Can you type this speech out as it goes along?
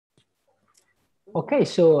Okay,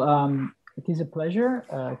 so it is a pleasure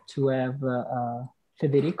to have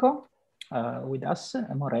Federico with us,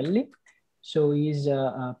 Morelli. So he's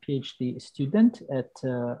a PhD student at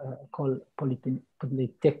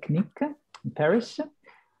Polytechnique in Paris.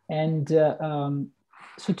 And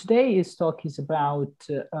so today his talk is about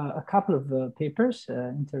a couple of papers,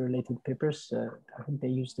 interrelated papers. I think they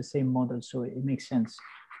use the same model, so it makes sense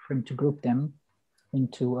for him to group them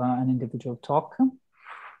into an individual talk.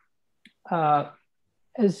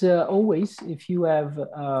 As always, if you have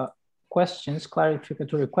questions,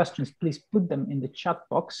 clarificatory questions, please put them in the chat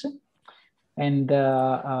box, and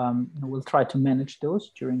we'll try to manage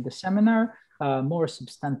those during the seminar. More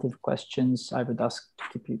substantive questions, I would ask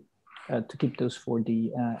to keep those for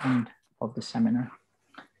the end of the seminar.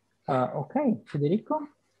 Okay, Federico,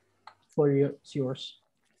 it's yours.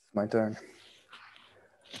 My turn.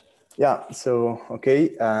 Yeah, so,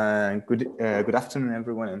 okay, good afternoon,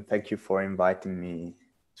 everyone, and thank you for inviting me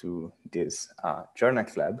to this journal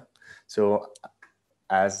club. So,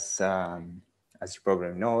 as you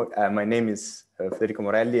probably know, my name is Federico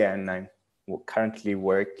Morelli, and I'm currently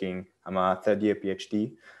working, I'm a third-year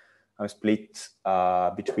PhD. I'm split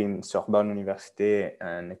between Sorbonne Université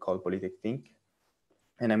and École Polytechnique.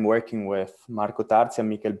 And I'm working with Marco Tarzia,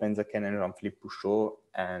 Benzaquen, and Jean-Philippe Bouchaud,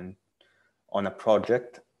 and on a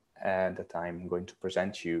project that I'm going to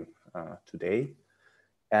present you today.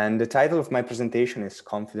 And the title of my presentation is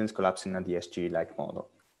Confidence Collapse in a DSGE-like Model.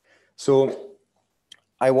 So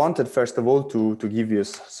I wanted, first of all, to give you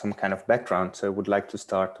some kind of background. So I would like to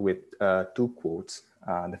start with two quotes.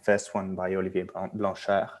 The first one by Olivier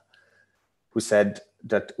Blanchard, who said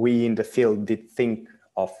that we in the field did think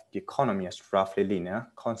of the economy as roughly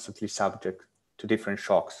linear, constantly subject to different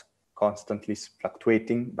shocks, constantly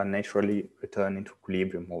fluctuating, but naturally returning to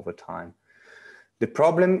equilibrium over time. The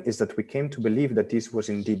problem is that we came to believe that this was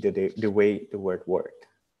indeed the way the world worked.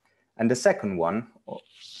 And the second one,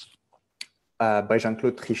 by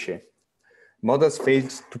Jean-Claude Trichet, models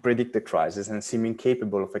failed to predict the crisis and seem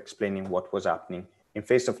incapable of explaining what was happening. In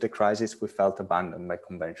face of the crisis, we felt abandoned by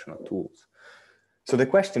conventional tools. So the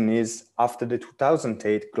question is, after the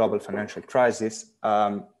 2008 global financial crisis,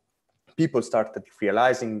 people started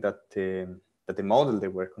realizing that the model they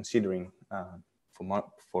were considering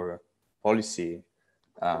for policy,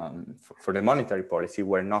 for the monetary policy,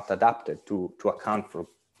 were not adapted to account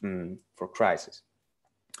for crisis.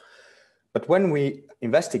 But when we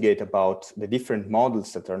investigate about the different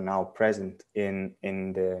models that are now present in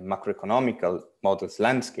the macroeconomical models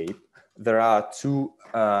landscape, there are two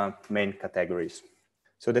main categories.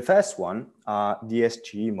 So the first one,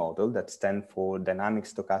 DSGE model, that stands for Dynamic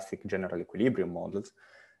Stochastic General Equilibrium models.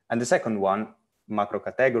 And the second one, macro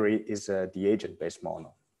category, is the agent-based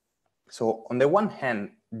model. So on the one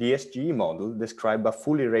hand, DSGE model describes a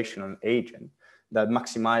fully rational agent that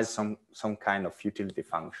maximizes some kind of utility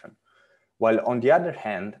function. While on the other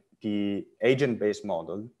hand, the agent-based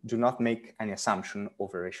model do not make any assumption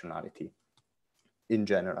over rationality in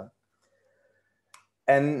general.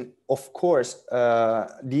 And of course,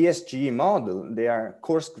 DSGE model, they are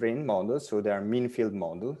coarse-grained models, so they are mean-field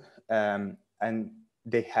model, and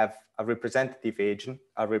they have a representative agent,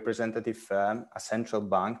 a representative firm, a central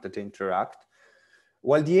bank that interact,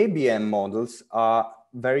 while the ABM models are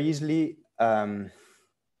very easily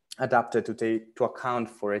adapted to account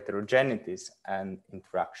for heterogeneities and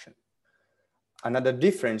interaction. Another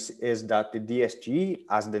difference is that the DSGE,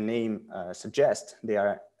 as the name suggests, they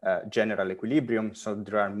are general equilibrium, so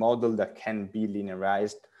there are models that can be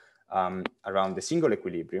linearized around the single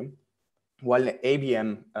equilibrium, while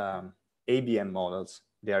ABM models,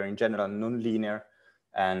 they are in general non-linear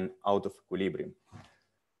and out of equilibrium.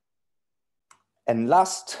 And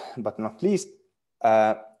last but not least,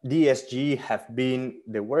 DSGE have been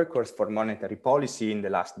the workhorse for monetary policy in the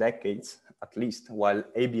last decades, at least, while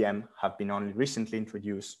ABM have been only recently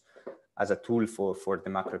introduced as a tool for the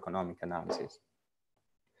macroeconomic analysis.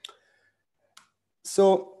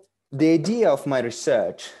 So the idea of my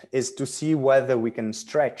research is to see whether we can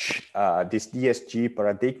stretch this DSGE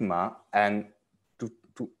paradigm and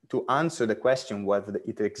to answer the question whether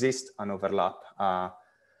it exists an overlap,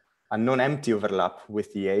 a non-empty overlap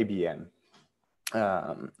with the ABM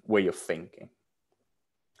way of thinking.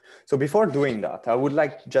 So before doing that, I would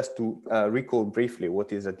like just to recall briefly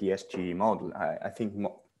what is a DSGE model. I think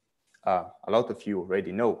a lot of you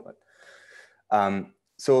already know, but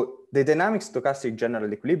so the dynamic stochastic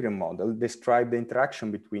general equilibrium model describes the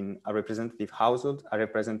interaction between a representative household, a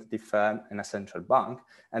representative firm, and a central bank.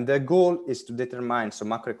 And the goal is to determine some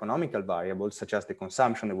macroeconomical variables, such as the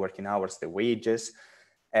consumption, the working hours, the wages,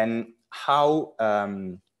 and how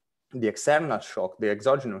the external shock, the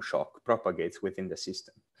exogenous shock, propagates within the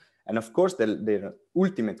system. And of course, the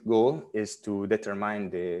ultimate goal is to determine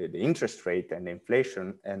the interest rate and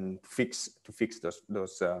inflation and to fix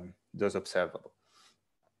those observable.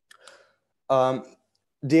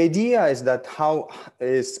 The idea is that how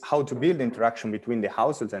to build interaction between the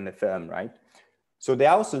households and the firm, right? So the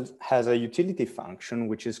household has a utility function,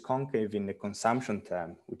 which is concave in the consumption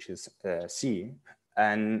term, which is C,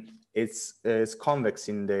 and it's convex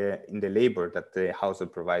in the labor that the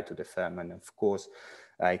household provide to the firm. And of course,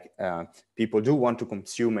 like people do want to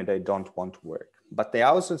consume and they don't want to work. But the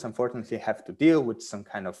households unfortunately have to deal with some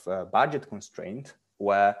kind of budget constraint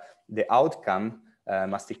where the outcome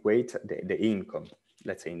must equate the income,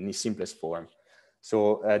 let's say in the simplest form.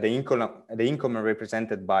 So the income are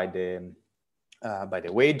represented by the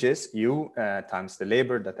wages, U times the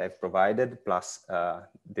labor that I've provided plus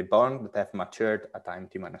the bond that I've matured at time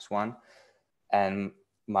t-1, and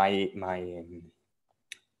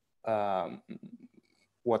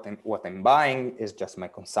what I'm buying is just my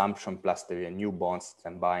consumption plus the new bonds that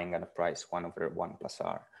I'm buying at a price 1/1 plus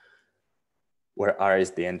R, where R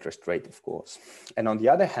is the interest rate, of course. And on the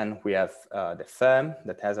other hand, we have the firm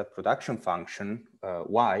that has a production function,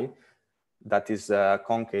 Y, that is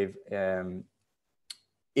concave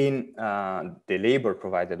in the labor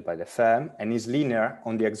provided by the firm and is linear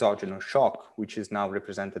on the exogenous shock, which is now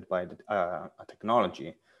represented by a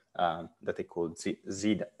technology that they call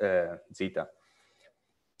zeta.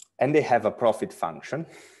 And they have a profit function,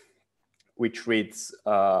 which reads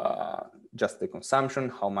just the consumption,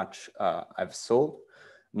 how much I've sold,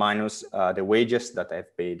 minus the wages that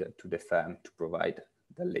I've paid to the firm to provide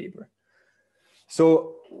the labor.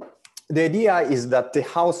 So the idea is that the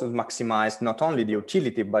household maximize not only the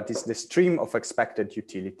utility, but it's the stream of expected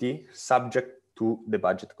utility subject to the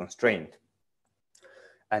budget constraint.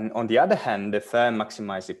 And on the other hand, the firm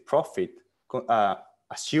maximizes profit,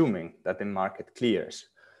 assuming that the market clears.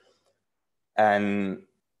 And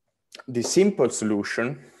the simple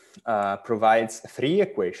solution provides three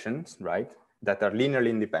equations, right, that are linearly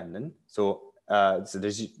independent. So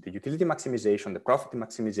there's the utility maximization, the profit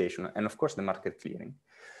maximization, and of course the market clearing.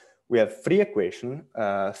 We have three equations,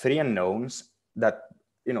 three unknowns that,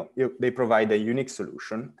 they provide a unique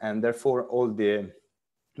solution, and therefore all the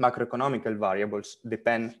macroeconomical variables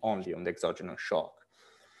depend only on the exogenous shock.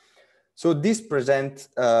 So this presents,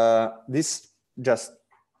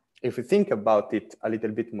 if we think about it a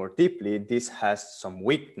little bit more deeply, this has some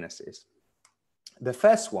weaknesses. The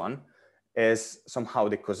first one is somehow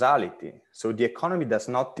the causality. So the economy does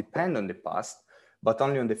not depend on the past, but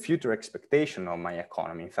only on the future expectation of my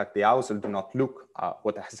economy. In fact, the household do not look at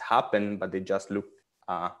what has happened, but they just look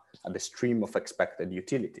at the stream of expected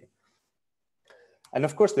utility. And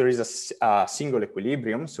of course, there is a single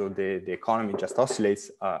equilibrium. So the economy just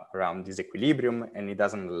oscillates around this equilibrium, and it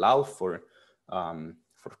doesn't allow for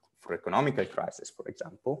economical crisis, for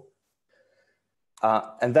example.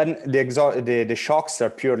 And then the shocks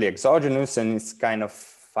are purely exogenous, and it's kind of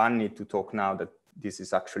funny to talk now that this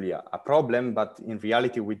is actually a problem, but in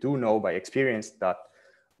reality, we do know by experience that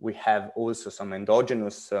we have also some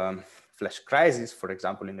endogenous flash crises, for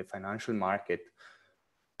example, in the financial market,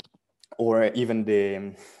 or even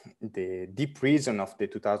the deep reason of the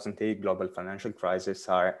 2008 global financial crisis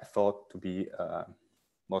are thought to be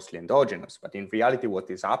mostly endogenous. But in reality, what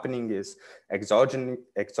is happening is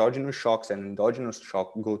exogenous shocks and endogenous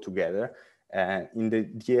shock go together. In the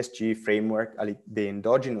DSGE framework, the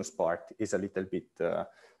endogenous part is a little bit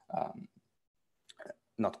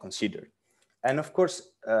not considered. And of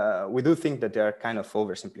course, we do think that they are kind of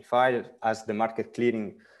oversimplified, as the market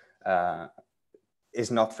clearing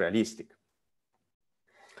is not realistic.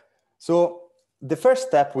 So the first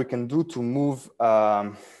step we can do to move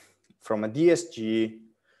from a DSGE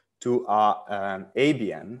to a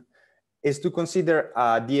ABN is to consider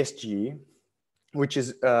a DSGE, which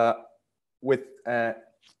is with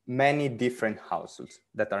many different households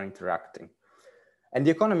that are interacting. And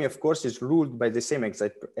the economy, of course, is ruled by the same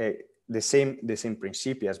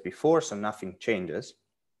principle as before, so nothing changes.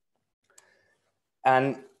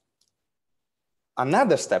 And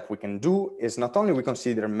another step we can do is not only we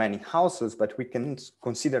consider many households, but we can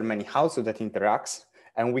consider many households that interacts,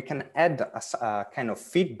 and we can add a kind of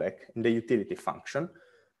feedback in the utility function,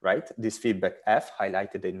 right? This feedback F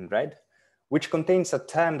highlighted in red, which contains a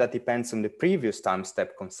term that depends on the previous time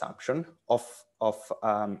step consumption of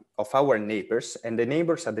our neighbors, and the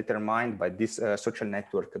neighbors are determined by this social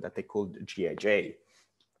network that they call GIJ.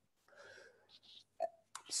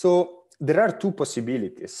 So there are two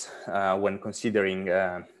possibilities when considering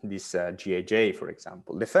this GIJ, for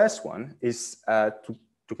example. The first one is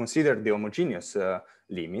to consider the homogeneous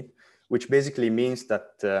limit. which basically means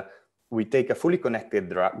that we take a fully connected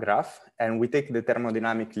graph and we take the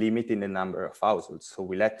thermodynamic limit in the number of households. So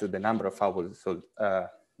we let the number of households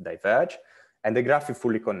diverge, and the graph is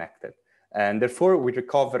fully connected. And therefore, we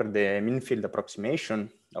recover the mean field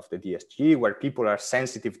approximation of the DSGE, where people are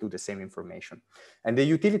sensitive to the same information. And the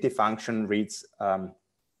utility function is a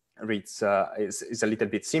little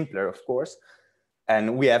bit simpler, of course.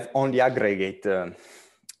 And we have only aggregate,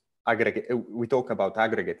 we talk about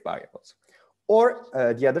aggregate variables. Or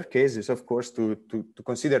the other case is, of course, to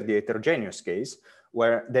consider the heterogeneous case,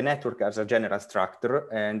 where the network has a general structure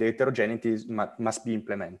and the heterogeneity must be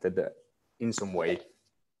implemented in some way.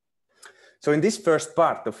 So in this first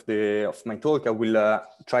part of my talk, I will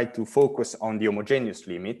try to focus on the homogeneous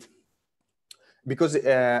limit, because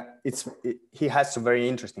he has some very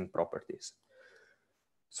interesting properties.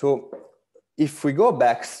 So if we go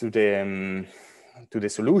back to the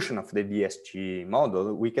solution of the DSGE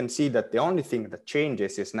model, we can see that the only thing that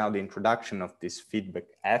changes is now the introduction of this feedback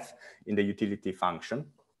f in the utility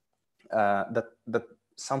function that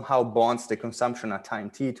somehow bonds the consumption at time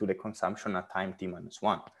t to the consumption at time t-1,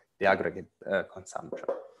 the aggregate consumption.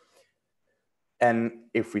 And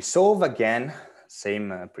if we solve again,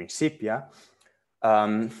 same principia,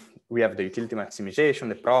 we have the utility maximization,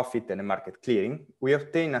 the profit, and the market clearing. We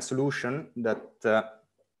obtain a solution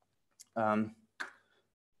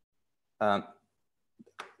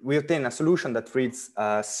that reads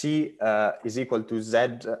C is equal to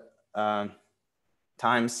Z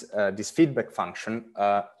times this feedback function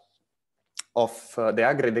of the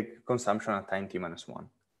aggregate consumption at time t-1.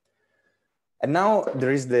 And now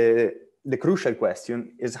there is the crucial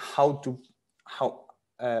question is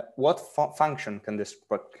what function can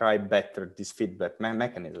describe better this feedback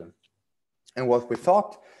mechanism? And what we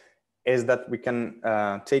thought is that we can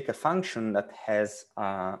take a function that has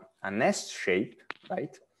an S shape,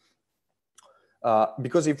 right?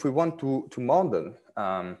 Because if we want to model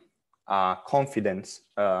a confidence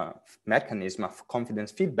mechanism of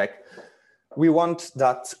confidence feedback, we want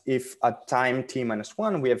that if at time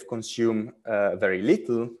t-1 we have consumed very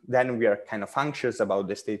little, then we are kind of anxious about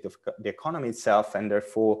the state of the economy itself, and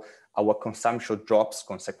therefore our consumption drops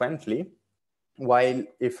consequently. While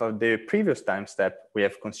if at the previous time step we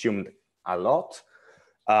have consumed a lot,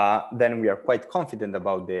 then we are quite confident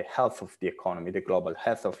about the health of the economy, the global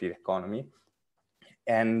health of the economy.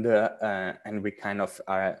 And we kind of,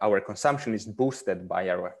 our consumption is boosted by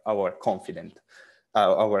our confidence,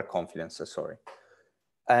 sorry.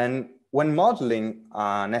 And when modeling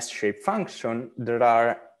an S-shaped function, there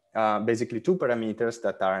are basically two parameters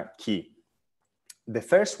that are key. The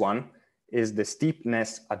first one is the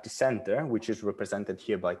steepness at the center, which is represented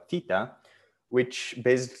here by theta, which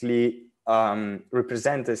basically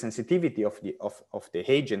represents the sensitivity of the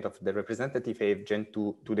agent, of the representative agent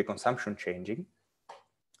to the consumption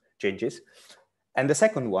changes. And the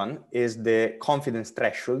second one is the confidence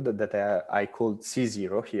threshold that I called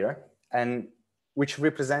C0 here, and which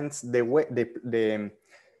represents the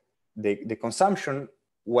consumption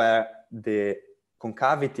where the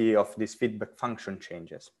concavity of this feedback function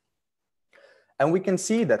changes. And we can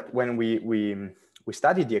see that when we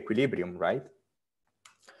study the equilibrium, right,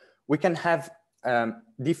 we can have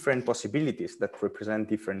different possibilities that represent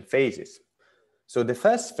different phases. So the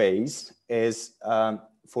first phase is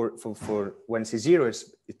for when C0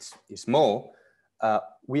 is small,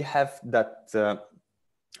 we have that the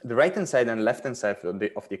right-hand side and left-hand side of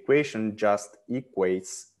the equation just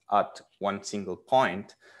equates at one single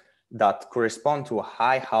point that correspond to a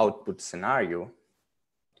high output scenario,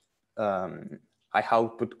 high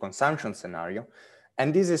output consumption scenario.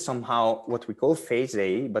 And this is somehow what we call phase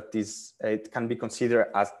A, but it can be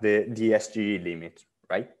considered as the DSGE limit,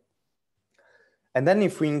 right? And then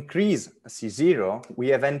if we increase C0,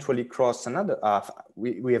 we eventually cross another,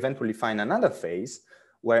 we eventually find another phase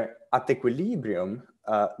where at equilibrium,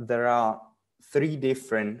 there are three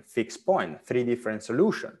different fixed points, three different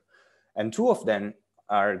solutions. And two of them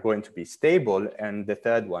are going to be stable and the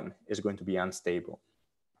third one is going to be unstable.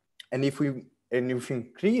 And if we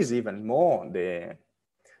increase even more the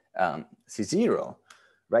C0,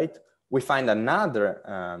 right, we find another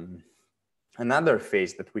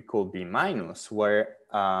phase that we call B minus, where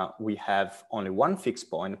we have only one fixed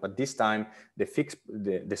point, but this time the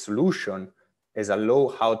solution is a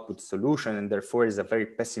low output solution, and therefore is a very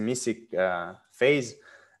pessimistic phase,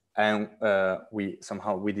 and we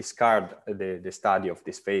discard the study of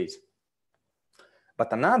this phase.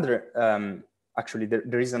 But another, actually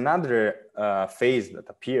there is another phase that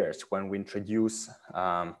appears when we introduce,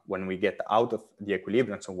 when we get out of the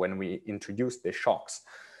equilibrium, so when we introduce the shocks.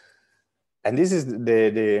 And this is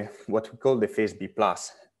what we call the phase B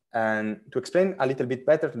plus. And to explain a little bit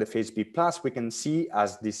better the phase B plus, we can see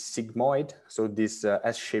as this sigmoid, so this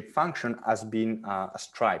S-shaped function has been a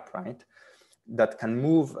stripe, right? That can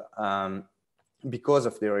move because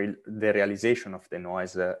of the realization of the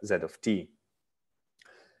noise Z of t.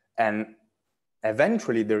 And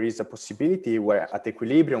eventually there is a possibility where at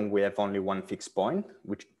equilibrium we have only one fixed point,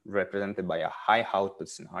 which is represented by a high output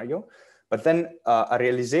scenario. But then a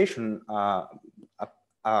realization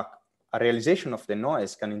of the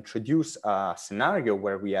noise can introduce a scenario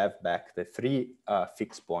where we have back the three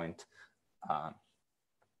fixed point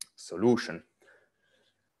solution.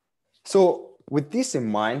 So with this in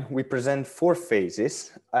mind, we present 4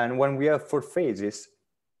 phases. And when we have 4 phases,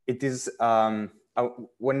 it is,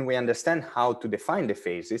 when we understand how to define the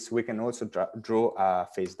phases, we can also draw a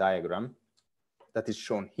phase diagram that is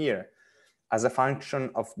shown here as a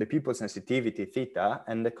function of the pupil sensitivity theta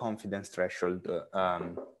and the confidence threshold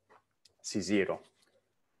C0.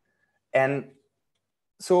 And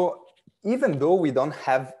so even though we don't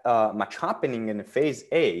have much happening in phase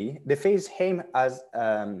A, the phase A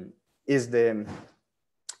is the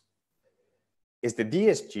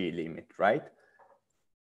DSGE limit, right?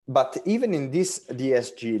 But even in this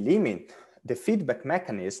DSGE limit, the feedback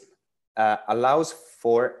mechanism allows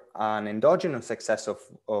for an endogenous excess of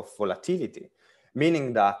volatility,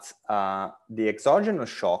 meaning that the exogenous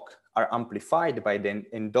shock are amplified by the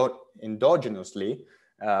endogenously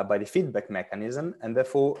by the feedback mechanism, and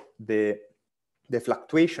therefore the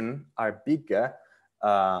fluctuation are bigger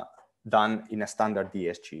than in a standard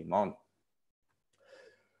DSGE model.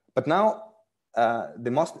 But now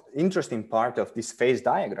the most interesting part of this phase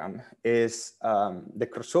diagram is the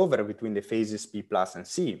crossover between the phases B plus and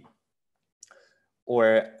C,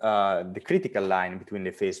 or the critical line between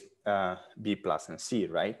the phase B plus and C,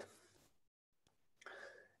 right?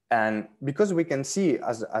 And because we can see,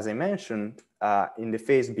 as I mentioned, in the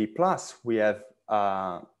phase B plus, we have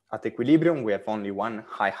at equilibrium, we have only one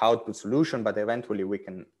high output solution, but eventually we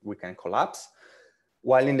can collapse.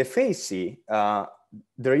 While in the phase C,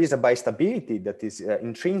 there is a bistability that is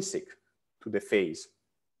intrinsic to the phase.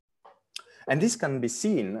 And this can be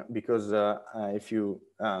seen because if you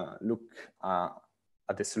look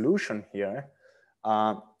at the solution here,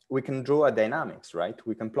 we can draw a dynamics, right?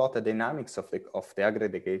 We can plot a dynamics of the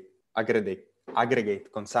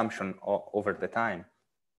aggregate consumption over the time.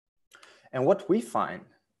 And what we find,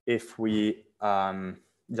 if we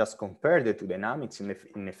just compare the two dynamics in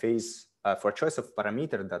the phase for a choice of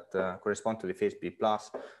parameter that correspond to the phase B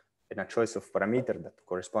plus and a choice of parameter that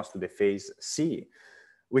corresponds to the phase C,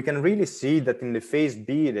 we can really see that in the phase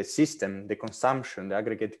B, the system, the consumption, the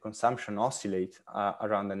aggregate consumption oscillate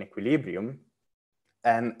around an equilibrium.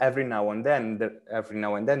 And every now and then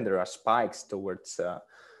there are spikes towards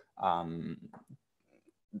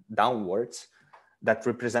downwards that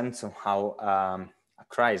represent somehow a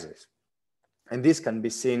crisis. And this can be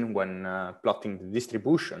seen when plotting the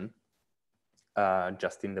distribution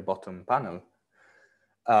just in the bottom panel.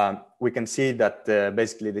 We can see that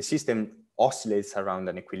basically the system oscillates around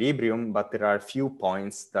an equilibrium, but there are a few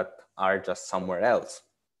points that are just somewhere else.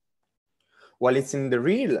 While it's in the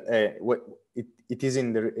real, it is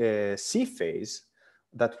in the C phase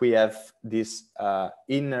that we have this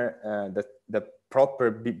inner, the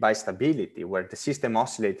proper bistability, where the system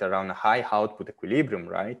oscillates around a high output equilibrium,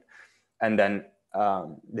 right? And then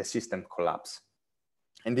the system collapses.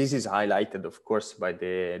 And this is highlighted, of course, by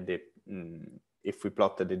if we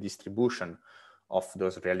plot the distribution of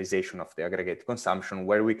those realization of the aggregate consumption,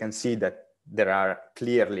 where we can see that there are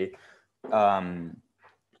clearly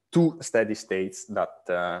two steady states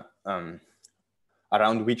that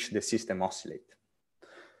around which the system oscillates.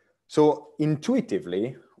 So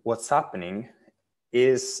intuitively, what's happening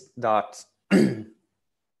is that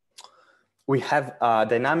we have a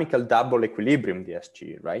dynamical double equilibrium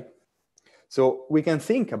DSGE, right? So we can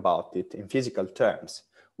think about it in physical terms.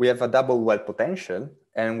 We have a double well potential,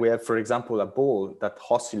 and we have, for example, a ball that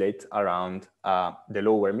oscillates around the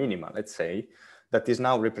lower minima, let's say, that is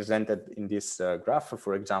now represented in this graph,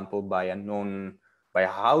 for example, by a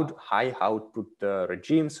high output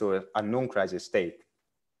regime, so a known crisis state.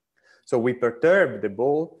 So we perturb the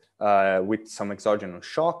ball with some exogenous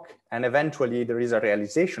shock, and eventually there is a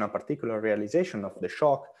particular realization of the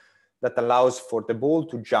shock that allows for the ball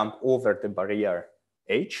to jump over the barrier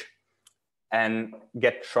H and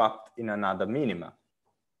get trapped in another minima.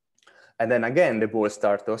 And then again, the ball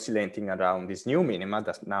starts oscillating around this new minima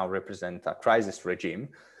that now represent a crisis regime.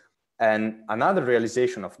 And another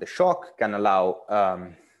realization of the shock can allow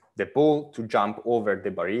the ball to jump over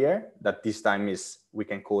the barrier, that this time is, we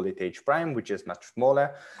can call it H prime, which is much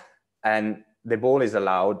smaller. And the ball is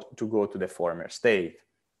allowed to go to the former state.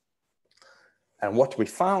 And what we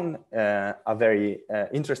found, a very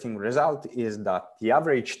interesting result, is that the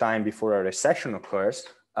average time before a recession occurs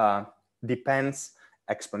depends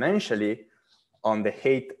exponentially on the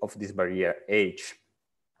height of this barrier h,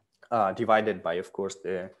 divided by, of course,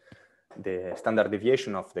 the standard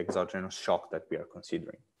deviation of the exogenous shock that we are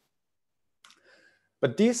considering.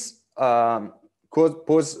 But this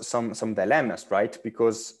pose some dilemmas, right?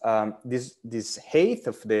 Because this height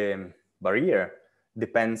of the barrier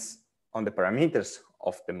depends on the parameters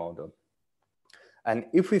of the model. And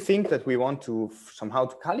if we think that we want to somehow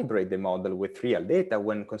to calibrate the model with real data,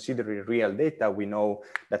 when considering real data, we know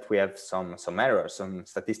that we have some errors, some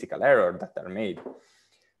statistical error that are made.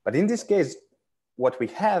 But in this case, what we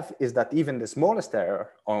have is that even the smallest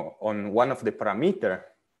error on one of the parameters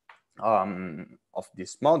of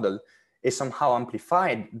this model is somehow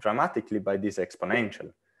amplified dramatically by this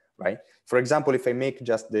exponential, right? For example, if I make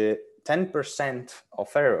just the 10%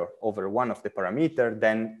 of error over one of the parameters,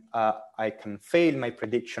 then I can fail my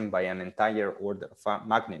prediction by an entire order of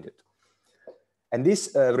magnitude. And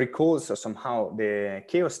this recalls somehow the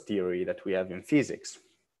chaos theory that we have in physics,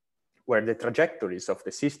 where the trajectories of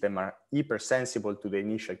the system are hypersensible to the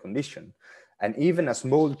initial condition. And even a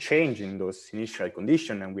small change in those initial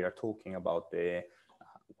conditions, and we are talking about the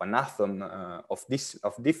 1 atom of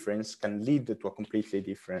difference, can lead to a completely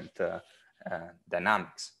different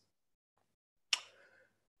dynamics.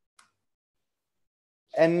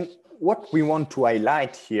 And what we want to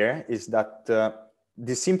highlight here is that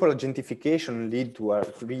the simple agentification lead to a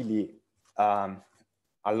really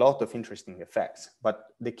a lot of interesting effects.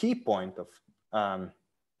 But the key point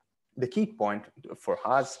for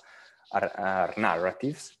us are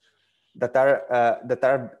narratives that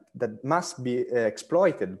must be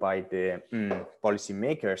exploited by the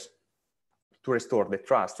policymakers to restore the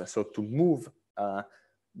trust. So to move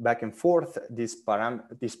back and forth this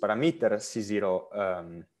parameter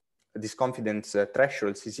C0, this confidence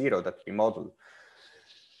threshold C0 that we model,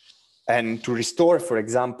 and to restore, for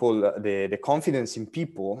example, the confidence in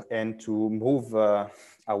people, and to move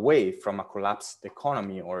away from a collapsed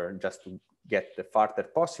economy, or just to get the farther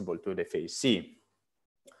possible to the phase C.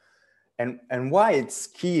 And why it's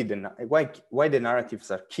key, why the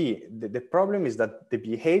narratives are key. The problem is that the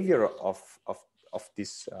behavior of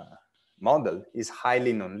this model is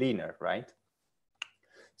highly nonlinear, right?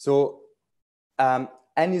 So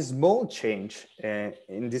any small change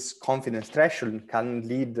in this confidence threshold can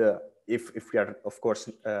lead, if we are, of course,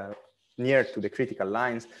 near to the critical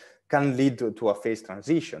lines, can lead to a phase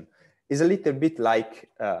transition. It's a little bit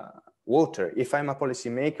like water. If I'm a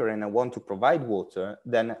policymaker and I want to provide water,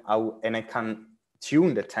 then I can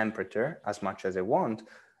tune the temperature as much as I want,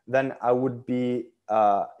 then it would be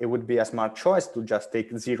a smart choice to just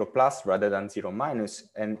take 0+ rather than 0-.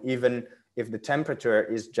 And even if the temperature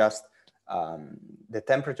is just the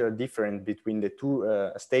temperature difference between the two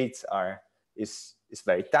states is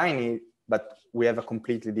very tiny, but we have a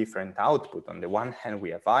completely different output. On the one hand, we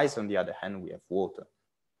have ice, on the other hand, we have water.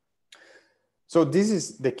 So this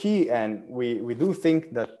is the key, and we do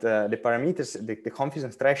think that the parameters, the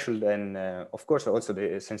confidence threshold, and of course also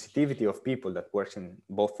the sensitivity of people that works in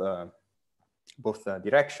both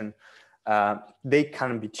direction, they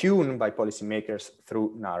can be tuned by policymakers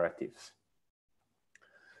through narratives.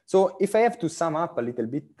 So if I have to sum up a little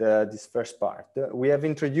bit this first part, we have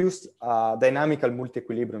introduced dynamical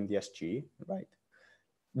multi-equilibrium DSGE, right?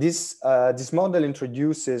 This model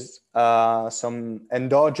introduces some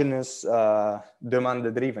endogenous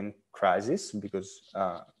demand-driven crisis, because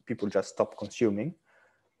people just stop consuming.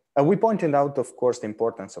 And we pointed out, of course, the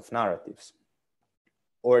importance of narratives,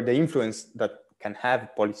 or the influence that can have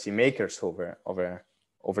policymakers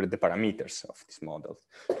over the parameters of this model,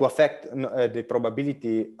 to affect the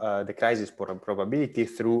probability, the crisis probability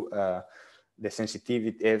through the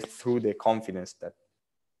sensitivity, through the confidence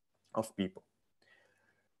of people.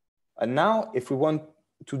 And now, if we want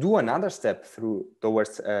to do another step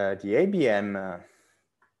towards the ABM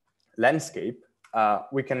landscape,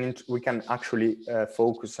 we can actually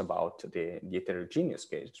focus about the heterogeneous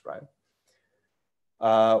case, right?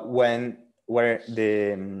 Where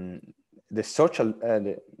the social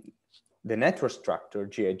the network structure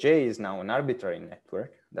GIJ is now an arbitrary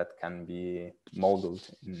network that can be modeled.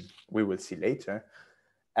 We will see later,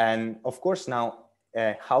 and of course now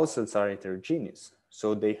households are heterogeneous.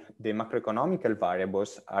 So the macroeconomical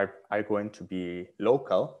variables are going to be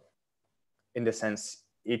local, in the sense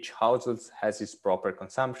each household has its proper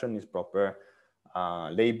consumption, its proper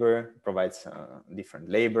labor, provides different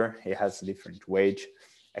labor, it has different wage,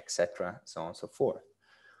 etc., so on and so forth.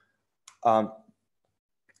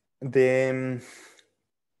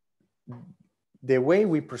 the way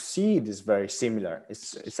we proceed is very similar.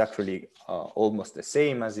 It's actually almost the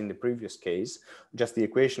same as in the previous case. Just the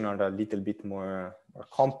equations are a little bit more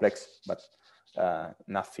complex, but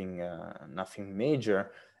nothing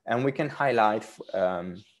major. And we can highlight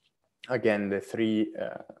again the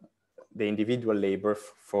individual labor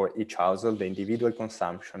for each household, the individual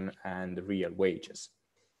consumption, and the real wages.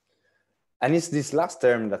 And it's this last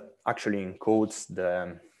term that actually encodes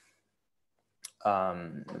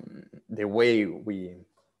the way we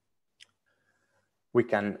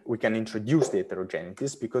can introduce the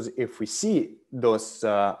heterogeneities, because if we see those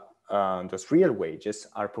real wages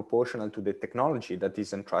are proportional to the technology that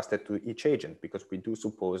is entrusted to each agent, because we do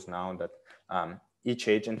suppose now that each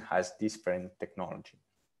agent has different technology.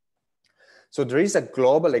 So there is a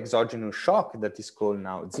global exogenous shock that is called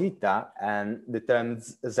now zeta, and the term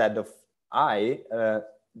z of I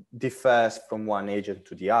differs from one agent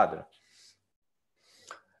to the other.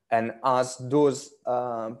 And as this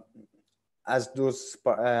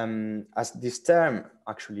term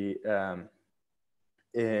actually,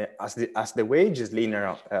 as the wage is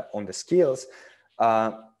linear on the scales,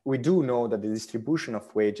 we do know that the distribution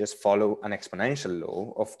of wages follow an exponential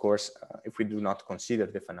law, of course, if we do not consider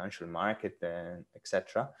the financial market,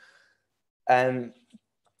 etc. And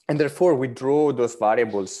therefore, we draw those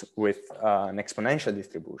variables with an exponential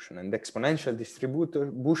distribution. And the exponential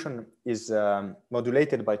distribution is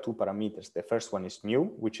modulated by two parameters. The first one is mu,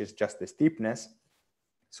 which is just the steepness.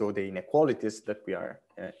 So the inequalities that we are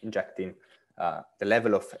injecting, the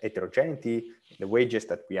level of heterogeneity, the wages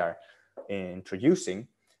that we are introducing.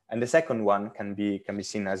 And the second one can be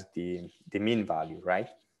seen as the mean value, right?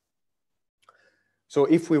 So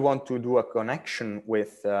if we want to do a connection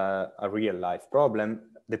with a real life problem,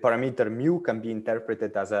 the parameter mu can be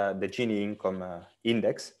interpreted as the Gini income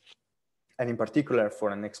index. And in particular,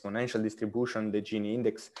 for an exponential distribution, the Gini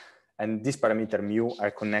index and this parameter mu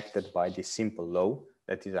are connected by this simple law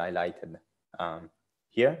that is highlighted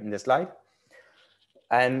here in the slide.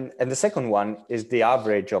 And the second one is the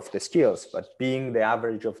average of the skills, but being the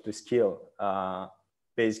average of the skill,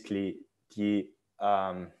 basically the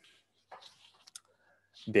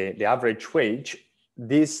average wage,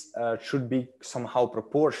 this should be somehow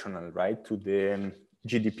proportional, right, to the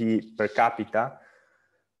GDP per capita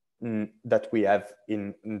that we have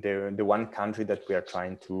in the one country that we are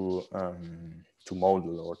trying to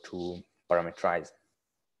model or to parameterize.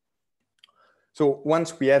 So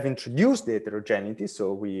once we have introduced the heterogeneity,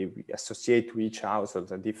 so we associate to each household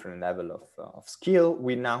a different level of skill,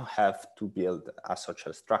 we now have to build a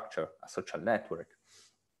social structure, a social network.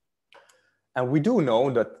 And we do know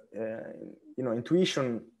that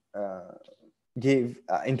intuition give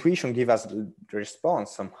us the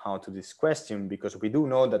response somehow to this question, because we do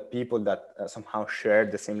know that people that somehow share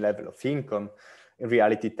the same level of income in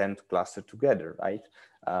reality tend to cluster together, right?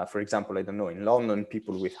 For example, I don't know, in London,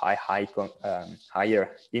 people with higher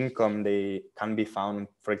income, they can be found,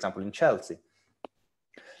 for example, in Chelsea.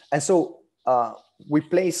 And so we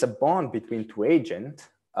place a bond between two agents,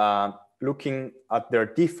 looking at their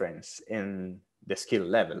difference in the skill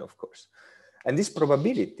level, of course. And this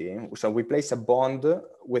probability, so we place a bond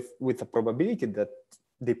with a probability that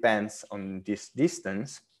depends on this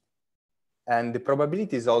distance. And the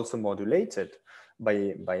probability is also modulated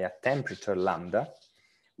by a temperature lambda,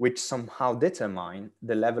 which somehow determine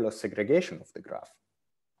the level of segregation of the graph.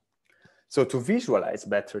 So to visualize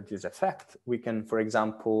better this effect, we can, for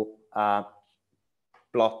example,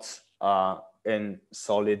 plot in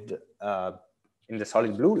the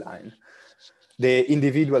solid blue line, the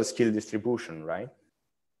individual skill distribution, right?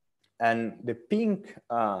 And the pink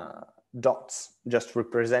dots just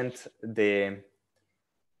represent the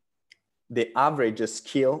average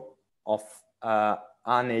skill of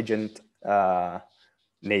unagent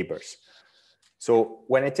neighbors. So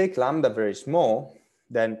when I take lambda very small,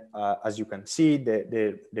 then as you can see,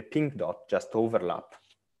 the pink dot just overlap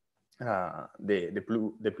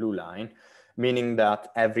the blue line, meaning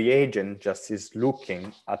that every agent just is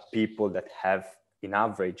looking at people that have, in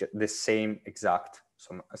average, the same exact,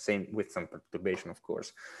 same with some perturbation, of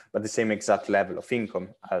course, but the same exact level of income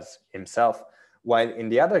as himself. While in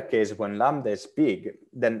the other case, when lambda is big,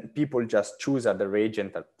 then people just choose other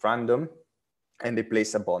agent at random, and they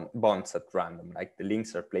place a bonds at random, like the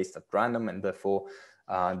links are placed at random, and therefore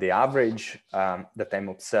the average that I'm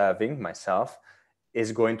observing myself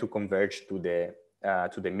is going to converge to the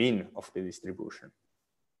mean of the distribution.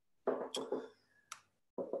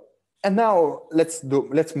 And now let's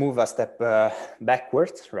move a step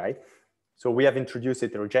backwards, right? So we have introduced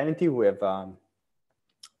heterogeneity, we have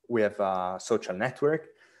a social network,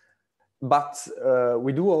 but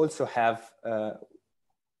we do also have.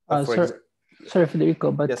 Sorry,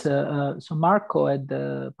 Federico, but yes. So Marco had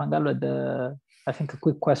Pangallo had I think a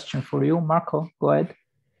quick question for you. Marco, go ahead.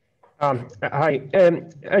 Hi,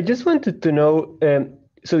 I just wanted to know,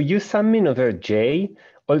 so you sum in over J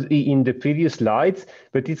in the previous slides,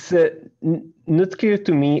 but it's not clear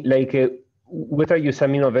to me, like, what are you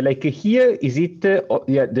summing over? Like here, is it,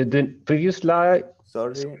 yeah, the previous slide?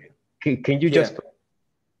 Sorry. Can you Here. just,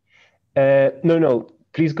 no,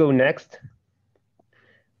 please go next.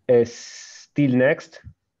 Still next.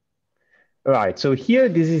 Right, so here,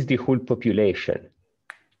 this is the whole population.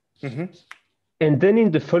 Mm-hmm. And then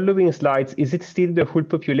in the following slides, is it still the whole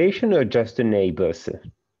population or just the neighbors?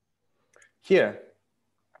 Here.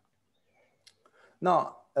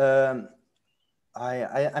 No, I'm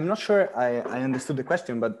not sure I understood the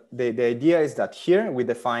question, but the idea is that here we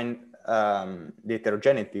define the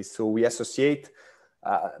heterogeneity. So we associate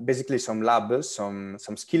basically some labels, some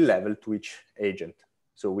skill level to each agent.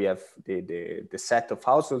 So we have the set of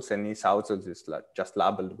households, and each household is just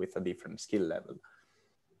labeled with a different skill level.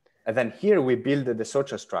 And then here we build the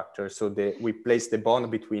social structure. So we place the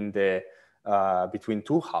bond between between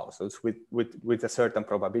two households with a certain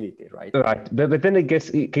probability, right? Right, but then I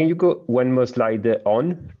guess, can you go one more slide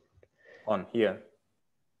on? On here.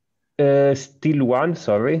 Still one,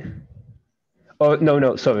 sorry. Oh,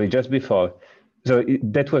 no, sorry, just before. So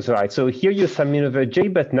that was right. So here you sum in over J,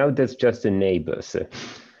 but now that's just the neighbors.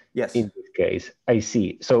 Yes. In this case, I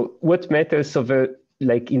see. So what matters over,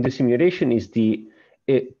 like in the simulation, is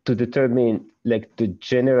to determine like the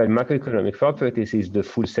general macroeconomic properties is the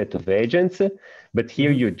full set of agents, but here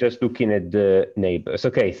you're just looking at the neighbors.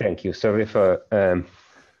 Okay, thank you. Sorry for.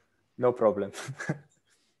 No problem.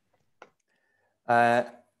 And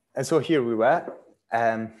so here we were.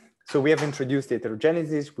 So we have introduced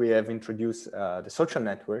heterogeneity, we have introduced the social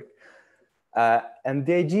network. And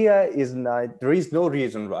the idea is that there is no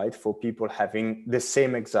reason, right, for people having the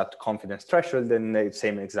same exact confidence threshold and the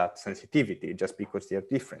same exact sensitivity just because they are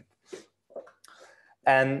different.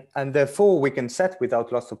 And therefore, we can set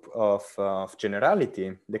without loss of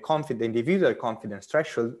generality the individual confidence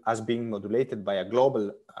threshold as being modulated by a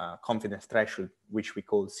global confidence threshold, which we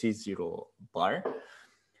call C0 bar,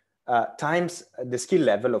 times the skill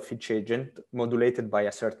level of each agent modulated by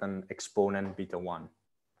a certain exponent beta 1.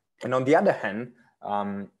 And on the other hand,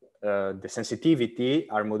 the sensitivity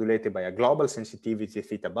are modulated by a global sensitivity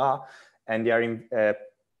theta bar, and they are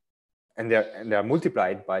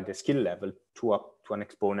multiplied by the skill level to an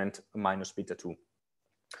exponent minus beta 2.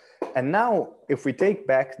 And now, if we take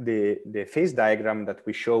back the phase diagram that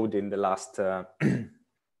we showed in the last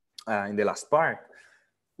part,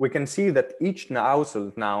 we can see that each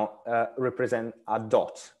household now represents a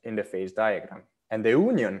dot in the phase diagram, and the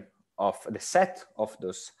union of the set of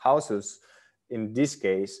those houses, in this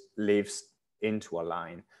case, lives into a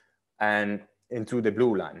line and into the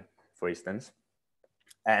blue line, for instance.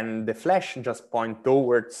 And the flash just point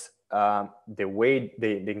towards the way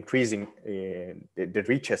the increasing, the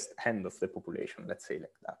richest end of the population, let's say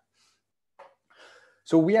like that.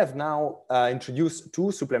 So we have now introduced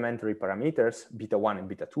two supplementary parameters, beta 1 and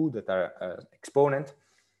beta 2, that are exponent.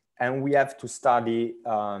 And we have to study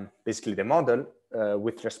basically the model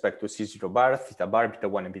with respect to C0 bar, theta bar, beta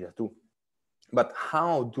 1, and beta 2. But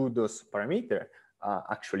how do those parameters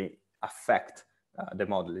actually affect the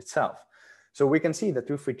model itself? So we can see that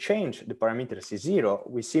if we change the parameter C0,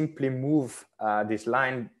 we simply move this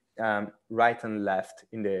line right and left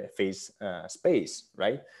in the phase space,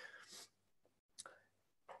 right?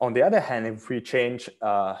 On the other hand, if we change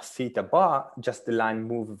theta bar, just the line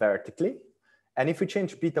move vertically. And if we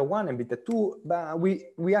change beta 1 and beta 2,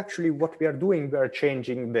 we actually, what we are doing, we are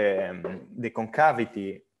changing the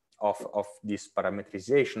concavity of this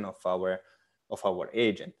parameterization of our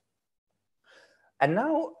agent. And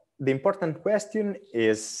now the important question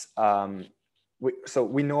is, so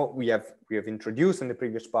we know we have introduced in the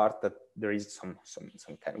previous part that there is some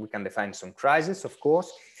kind, we can define some crises, of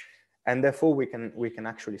course, and therefore we can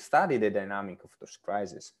actually study the dynamic of those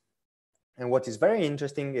crises. And what is very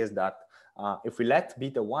interesting is that if we let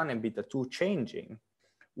beta 1 and beta 2 changing,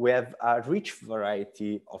 we have a rich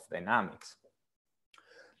variety of dynamics.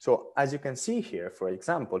 So as you can see here, for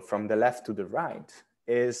example, from the left to the right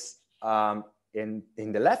is in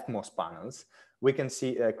the leftmost panels, we can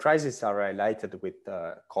see crises are highlighted with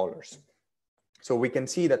colors. So we can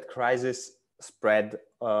see that crises spread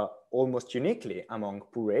almost uniquely among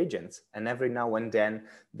poor agents. And every now and then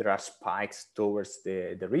there are spikes towards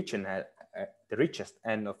the richest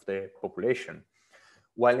end of the population.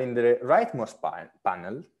 While in the rightmost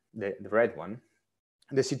panel, the red one,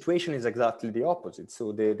 the situation is exactly the opposite.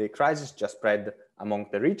 So the crisis just spread among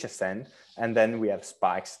the richest end, and then we have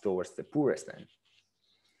spikes towards the poorest end.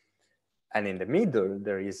 And in the middle,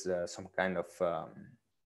 there is some kind of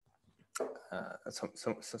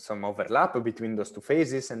some overlap between those two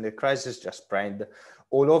phases, and the crisis just spread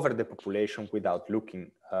all over the population without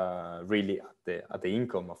looking really at the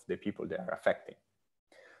income of the people they are affecting.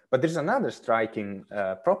 But there's another striking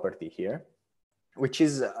property here, which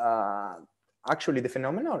is actually the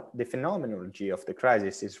phenomenology of the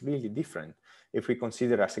crisis is really different if we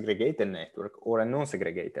consider a segregated network or a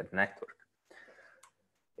non-segregated network.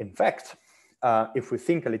 In fact, if we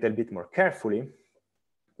think a little bit more carefully,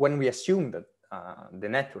 when we assume that the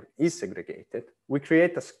network is segregated, we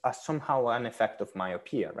create somehow an effect of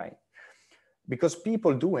myopia, right? Because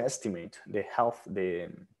people do estimate the health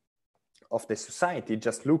of the society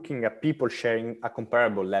just looking at people sharing a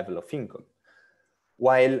comparable level of income.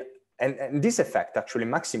 And this effect actually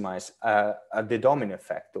maximizes the domino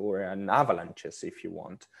effect or an avalanches, if you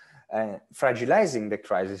want, fragilizing the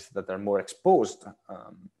crises that are more exposed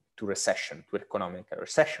to recession, to economic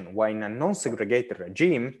recession. While in a non-segregated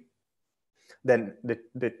regime, then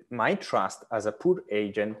my trust as a poor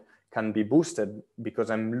agent can be boosted because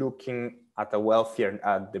I'm looking at a wealthier,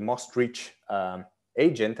 at the most rich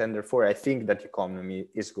agent, and therefore I think that the economy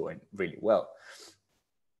is going really well.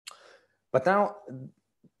 But now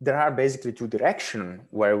there are basically two directions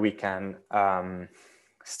where we can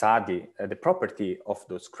study the property of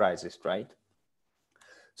those crises, right?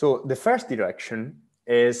 So the first direction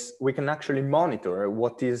is we can actually monitor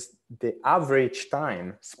what is the average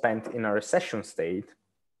time spent in a recession state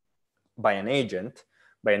by an agent,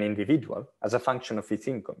 by an individual, as a function of its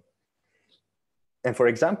income. And for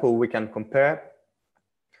example, we can compare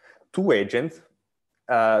two agents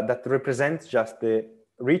that represent just the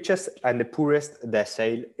richest and the poorest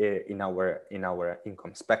decile in our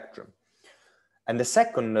income spectrum. And the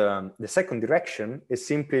second direction is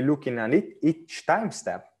simply looking at each time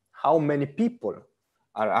step, how many people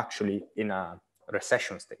are actually in a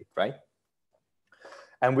recession state, right?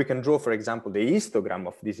 And we can draw, for example, the histogram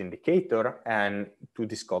of this indicator and to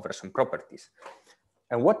discover some properties.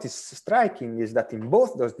 And what is striking is that in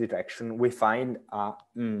both those directions, we find a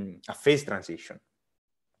phase transition.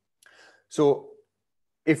 So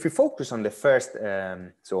if we focus on the first,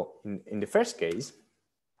 so in the first case,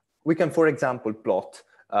 we can, for example, plot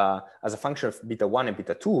as a function of beta 1 and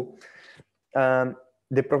beta 2,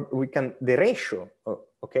 the ratio,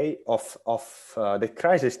 okay, of the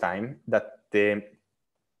crisis time that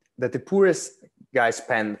the poorest guys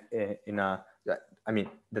spend in a, I mean,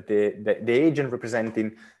 that the agent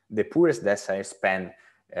representing the poorest decile spend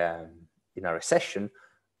in a recession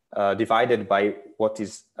divided by what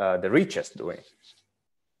is the richest doing.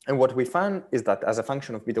 And what we found is that as a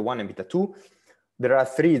function of beta 1 and beta 2, there are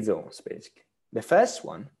three zones, basically. The first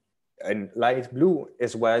one, in light blue,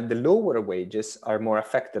 is where the lower wages are more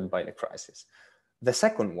affected by the crisis. The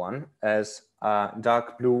second one, as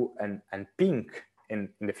dark blue and pink in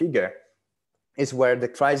the figure, is where the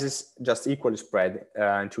crisis just equally spread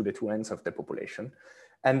to the two ends of the population.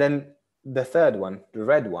 And then the third one, the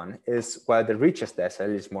red one, is where the richest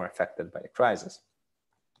decile is more affected by the crisis.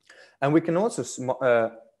 And we can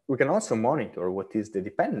also monitor what is the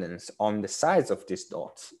dependence on the size of these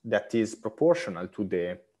dots that is proportional to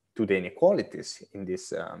the inequalities in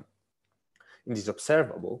this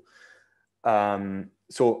observable.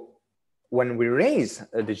 So when we raise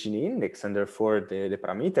the Gini index and therefore the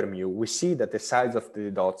parameter mu, we see that the size of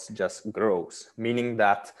the dots just grows, meaning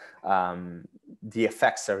that the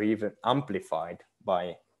effects are even amplified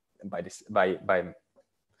by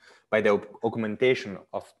the augmentation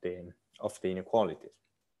of the inequalities.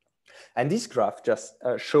 And this graph just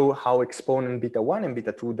show how exponent beta 1 and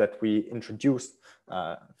beta 2 that we introduced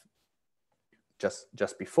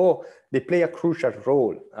just before, they play a crucial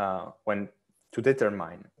role to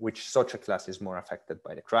determine which social class is more affected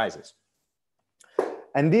by the crisis.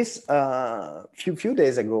 And this, few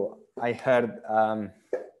days ago, I heard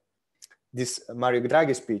this Mario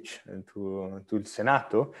Draghi speech to the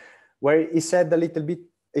Senato, where he said a little bit,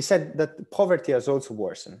 he said that poverty has also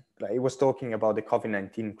worsened. Right? He was talking about the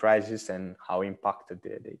COVID-19 crisis and how it impacted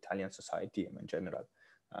the Italian society and in general,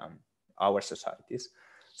 our societies.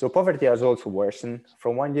 So poverty has also worsened.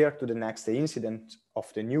 From one year to the next, the incidence of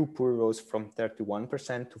the new poor rose from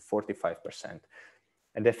 31% to 45%.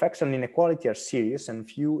 And the effects on inequality are serious and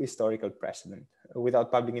few historical precedent. Without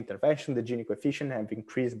public intervention, the Gini coefficient have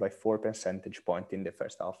increased by 4 percentage points in the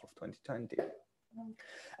first half of 2020.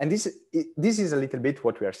 And this is a little bit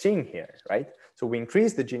what we are seeing here, right? So we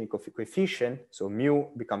increase the Gini coefficient, so mu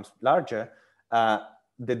becomes larger.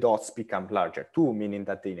 the dots become larger too, meaning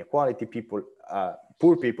that the inequality people,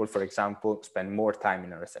 poor people, for example, spend more time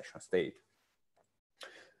in a recession state.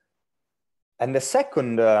 And the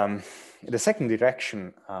second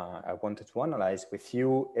direction I wanted to analyze with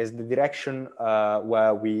you is the direction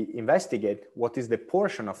where we investigate what is the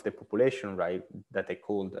portion of the population, right, that I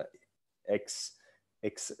called X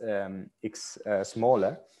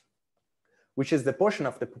smaller, which is the portion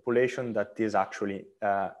of the population that is actually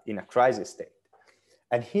in a crisis state.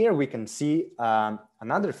 And here we can see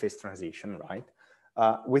another phase transition, right,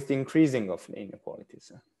 with the increasing of the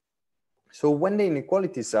inequalities. So when the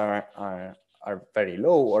inequalities are very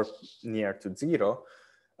low or near to zero,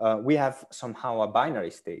 we have somehow a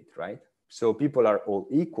binary state, right? So people are all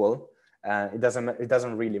equal. It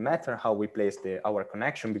doesn't really matter how we place our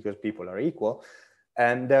connection because people are equal.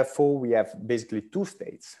 And therefore we have basically two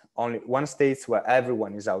states. Only one state where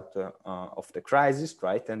everyone is out of the crisis,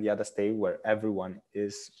 right? And the other state where everyone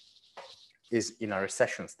is in a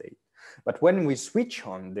recession state. But when we switch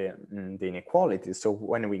on the inequalities, so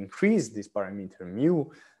when we increase this parameter mu,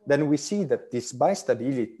 then we see that this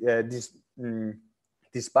bistability,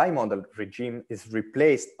 this bimodal regime is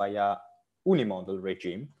replaced by a unimodal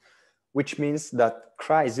regime, which means that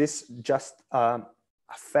crises just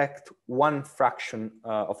affect one fraction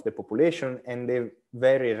of the population, and they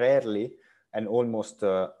very rarely and almost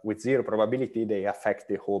with zero probability, they affect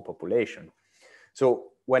the whole population.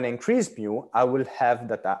 So when I increase mu, I will have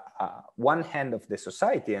that one hand of the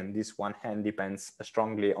society, and this one hand depends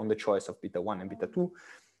strongly on the choice of beta 1 and beta 2,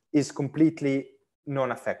 is completely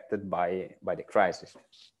non-affected by the crisis.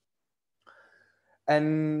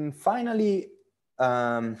 And finally,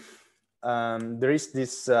 there is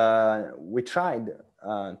this, we tried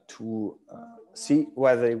to see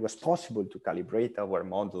whether it was possible to calibrate our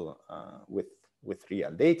model with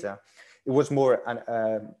real data. It was more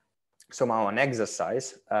somehow an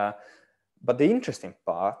exercise, but the interesting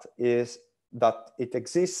part is that it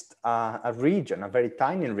exists a region, a very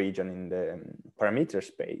tiny region in the parameter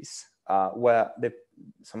space where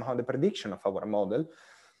somehow the prediction of our model,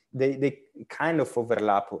 they kind of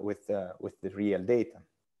overlap with the real data.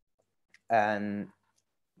 And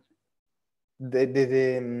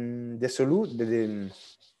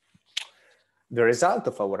the result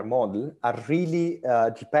of our model are really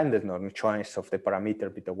dependent on the choice of the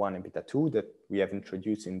parameter beta 1 and beta 2 that we have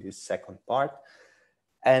introduced in this second part.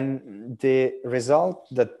 And the result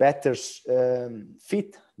that better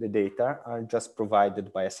fit the data are just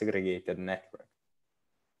provided by a segregated network.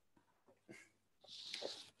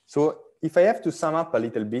 So if I have to sum up a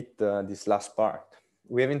little bit this last part,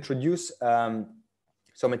 we have introduced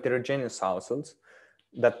some heterogeneous households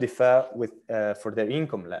that differ for their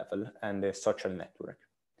income level and their social network.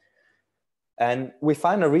 And we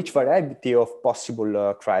find a rich variety of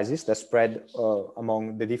possible crises that spread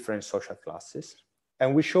among the different social classes.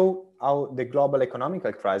 And we show how the global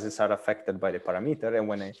economical crises are affected by the parameter. And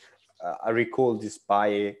when I recall this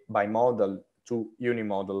bimodal to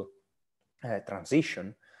unimodal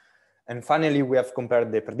transition. And finally, we have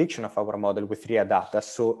compared the prediction of our model with real data,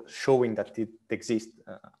 so showing that it exists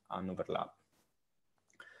an overlap.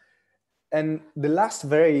 And the last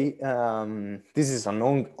this is an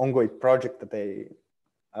ongoing project that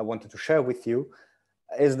I wanted to share with you,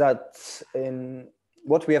 is that in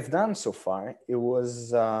what we have done so far, it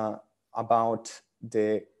was about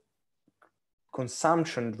the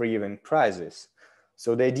consumption-driven crisis.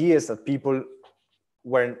 So the idea is that people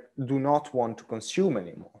do not want to consume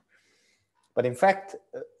anymore. But in fact,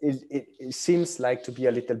 it seems like to be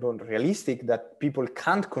a little bit realistic that people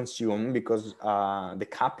can't consume because the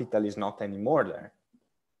capital is not anymore there.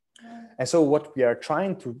 And so what we are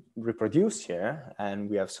trying to reproduce here, and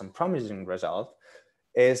we have some promising results,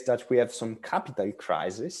 is that we have some capital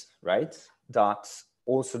crisis, right? That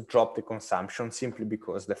also drop the consumption simply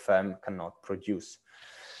because the firm cannot produce.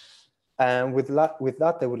 And with that,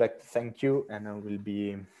 I would like to thank you, and I will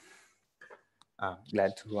be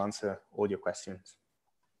glad to answer all your questions.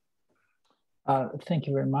 Thank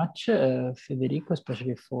you very much, Federico,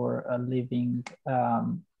 especially for leaving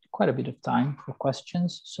quite a bit of time for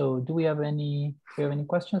questions. So do we have any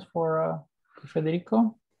questions for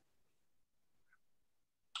Federico?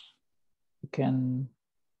 You can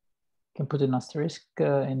put an asterisk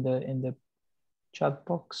in the chat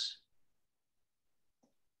box.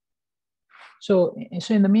 So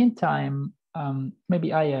in the meantime,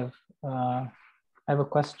 maybe I have a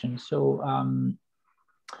question. So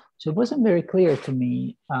so it wasn't very clear to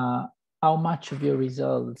me how much of your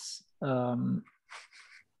results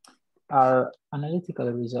are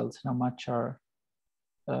analytical results and how much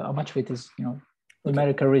of it is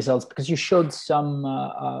numerical results, because you showed some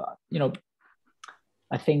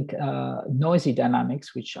I think noisy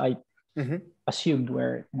dynamics, which I assumed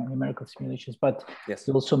were numerical simulations, but yes,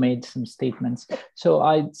 you also made some statements. So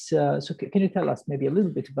so can you tell us maybe a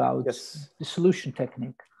little bit about the solution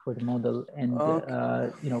technique for the model and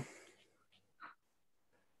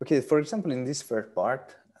Okay, for example, in this first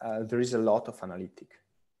part, there is a lot of analytic.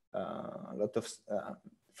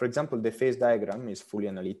 For example, the phase diagram is fully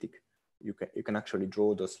analytic. You can actually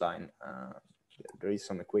draw those lines. There is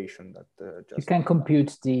some equation that just you can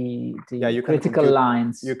compute the you critical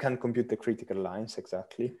lines. You can compute the critical lines,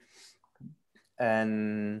 exactly.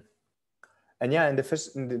 And yeah, in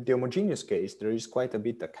the homogeneous case, there is quite a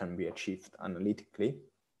bit that can be achieved analytically.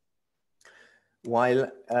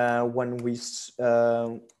 While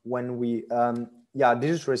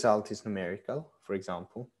this result is numerical. For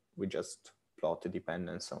example, we just plot the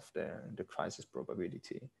dependence of the crisis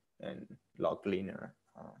probability and log linear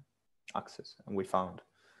axis, and we found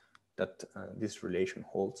that this relation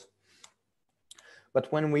holds.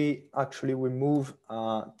 But when we move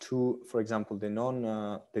to, for example,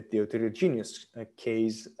 the heterogeneous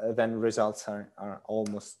case, then results are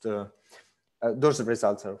almost those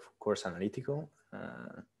results are of course analytical.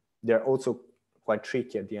 They're also quite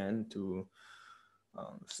tricky at the end to.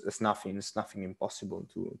 It's nothing impossible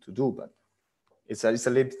to do, but it's a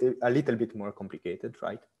little bit more complicated,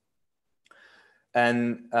 right?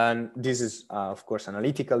 And this is of course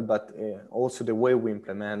analytical, but also the way we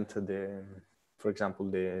implement for example,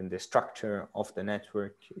 the structure of the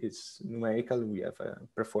network is numerical. We have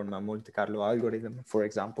performed a Monte Carlo algorithm, for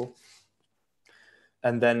example.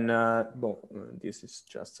 And then, this is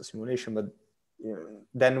just a simulation, but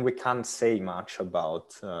then we can't say much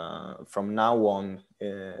about, from now on,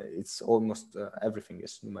 it's almost everything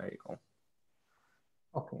is numerical.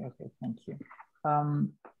 Okay, thank you.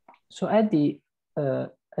 So Eddie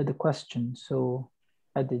had a question. So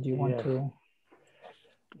Eddie, do you want to?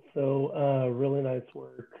 So really nice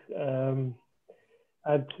work.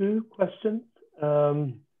 I have two questions.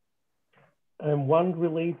 And one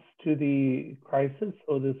relates to the crisis.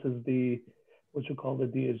 So this is what you call the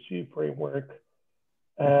DSGE framework.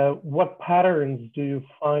 What patterns do you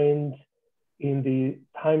find in the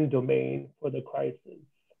time domain for the crisis?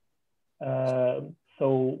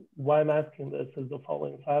 So why I'm asking this is the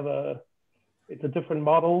following. So it's a different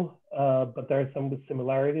model, but there are some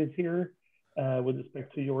similarities here with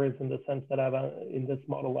respect to yours, in the sense that in this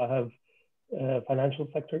model, I have financial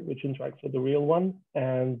sector, which interacts with the real one,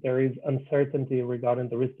 and there is uncertainty regarding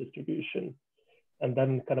the risk distribution. And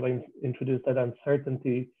then kind of introduce that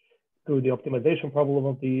uncertainty through the optimization problem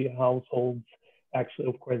of the households. Actually,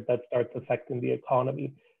 of course, that starts affecting the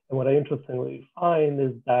economy. And what I interestingly find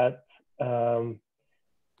is that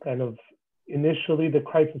kind of initially the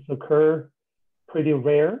crisis occur pretty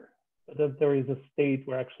rare, but that there is a state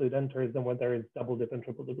where actually it enters and when there is double dip and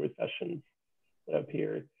triple dip recessions that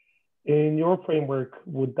appear. In your framework,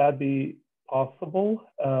 would that be possible?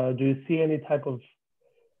 Do you see any type of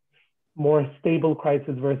more stable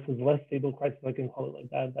crisis versus less stable crisis? I can call it like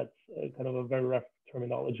that. That's kind of a very rough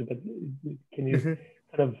terminology, but can you kind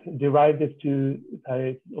of derive this to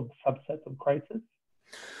types of subsets of crisis?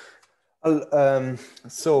 Maybe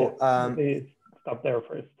stop there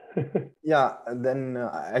first. Yeah, then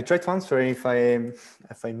I try to answer. If I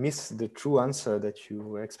miss the true answer that you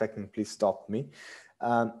were expecting, please stop me.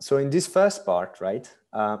 So in this first part, right?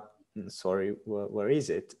 Sorry, where is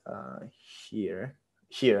it? Here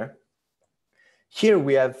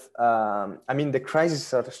we have. I mean, the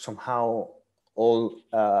crises are somehow all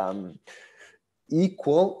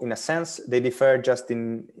equal in a sense. They differ just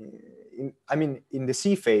in the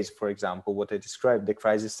C phase, for example, what I described, the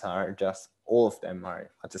crises are just, all of them are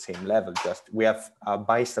at the same level. Just we have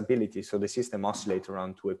bistability, so the system oscillates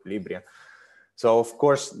around two equilibria. So of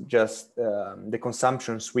course, just the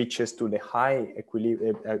consumption switches to the high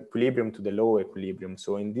equilibrium to the low equilibrium.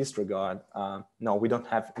 So in this regard, no, we don't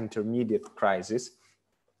have intermediate crisis,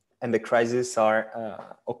 and the crisis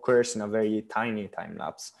occurs in a very tiny time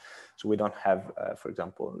lapse. So we don't have, for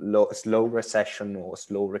example, slow recession or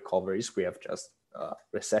slow recoveries. We have just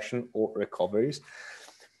recession or recoveries.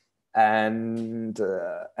 And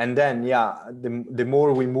then, yeah, the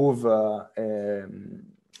more we move,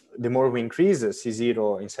 the more we increase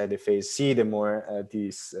C0 inside the phase C, the more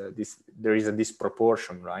there is a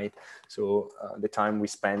disproportion, right? So the time we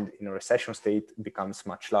spend in a recession state becomes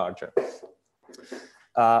much larger.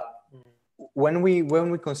 When we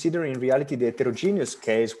consider in reality the heterogeneous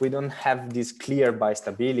case, we don't have this clear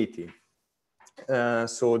bistability.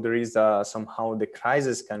 So there is somehow the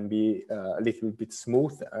crisis can be a little bit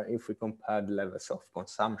smoother if we compare the levels of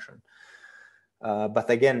consumption. But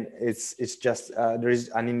again, it's just there is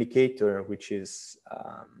an indicator which is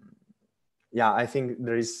yeah, I think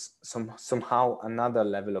there is somehow another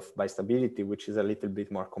level of bistability which is a little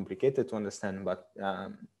bit more complicated to understand, but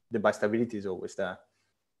the bistability is always there.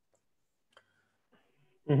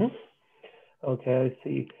 Mm-hmm. Okay, I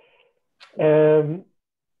see.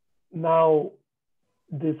 Now,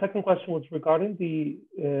 the second question was regarding the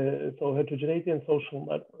so heterogeneity and social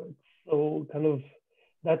networks. So kind of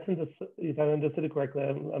that's in the, if I understood it correctly,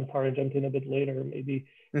 I'm sorry, I jumped in a bit later, maybe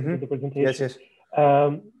into the presentation. Yes, yes.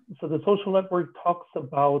 So the social network talks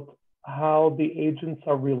about how the agents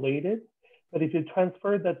are related, but if you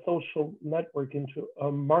transfer that social network into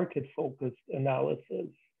a market-focused analysis,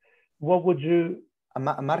 what would you? A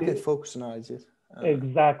market-focused analysis.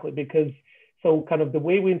 Exactly, because so kind of the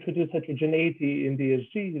way we introduce heterogeneity in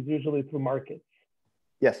DSG is usually through markets.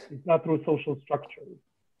 Yes. It's not through social structures.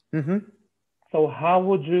 Mm-hmm. So how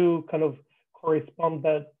would you kind of correspond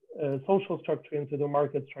that social structure into the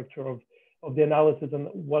market structure of the analysis, and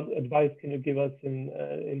what advice can you give us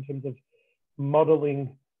in terms of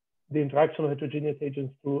modeling the interaction of heterogeneous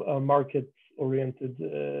agents through a market-oriented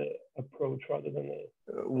approach rather than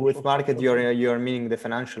a with market, you're meaning the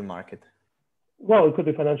financial market? Well, it could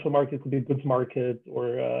be financial market, it could be goods market,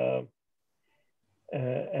 or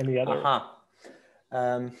any other.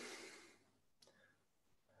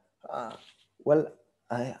 Well,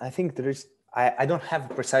 I think there is, I don't have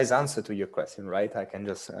a precise answer to your question, right? I can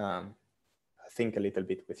just think a little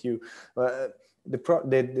bit with you.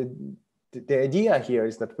 The idea here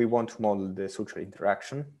is that we want to model the social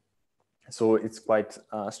interaction. So it's quite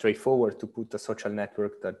straightforward to put a social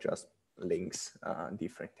network that just links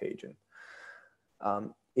different agents.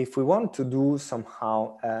 If we want to do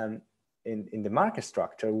somehow in the market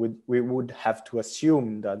structure, we would have to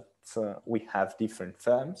assume that we have different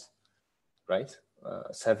firms, right?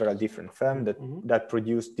 Several different firms that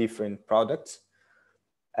produce different products,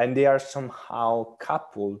 and they are somehow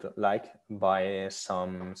coupled, like by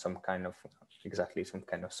some kind of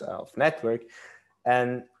of network.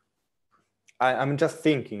 And I'm just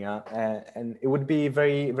thinking, and it would be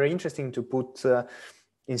very interesting to put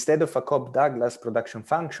instead of a Cobb-Douglas production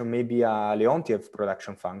function, maybe a Leontief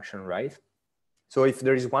production function, right? So if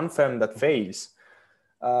there is one firm that fails,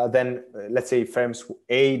 then let's say firms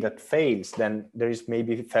A that fails, then there is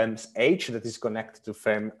maybe firms H that is connected to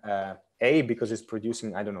firm A because it's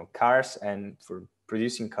producing, I don't know, cars, and for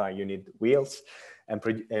producing car you need wheels, and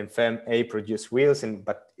firm A produce wheels,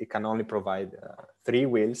 but it can only provide 3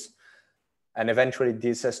 wheels, and eventually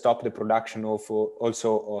this stop the production also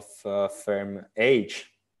of firm H.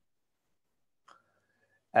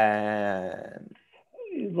 Let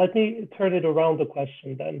me turn it around the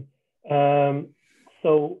question then.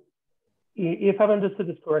 So if I've understood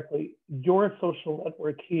this correctly, your social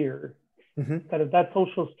network here, kind of that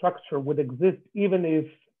social structure would exist even if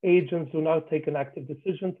agents do not take an active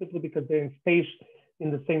decision, simply because they're in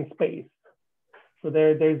the same space. So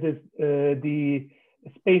there's this, the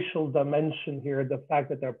spatial dimension here, the fact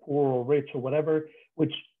that they're poor or rich or whatever,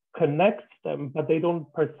 which connects them, but they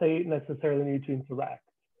don't per se necessarily need to interact.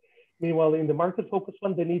 Meanwhile, in the market focus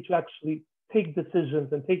one, they need to actually take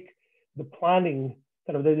decisions and take the planning,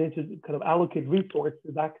 they need to kind of allocate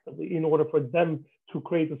resources actively in order for them to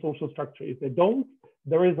create a social structure. If they don't,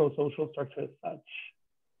 there is no social structure as such.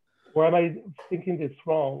 Or am I thinking this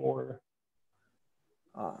wrong? Or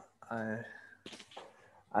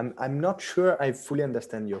I'm not sure I fully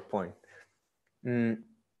understand your point.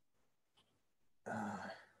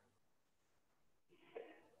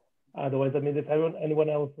 Otherwise, I mean, if anyone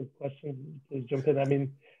else has questions, please jump in. I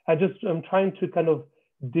mean, I'm trying to kind of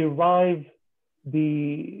derive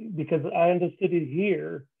because I understood it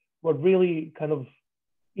here, what really kind of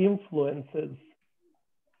influences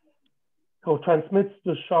or transmits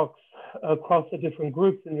the shocks across the different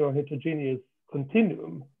groups in your heterogeneous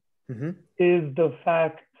continuum is the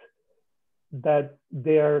fact that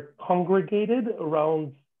they're congregated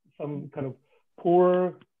around some kind of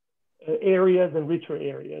poor areas and richer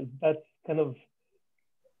areas. That's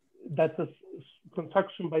a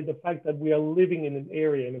construction by the fact that we are living in an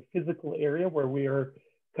area, in a physical area, where we are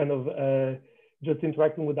kind of just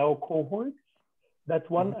interacting with our cohorts. That's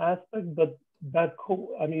one aspect, but that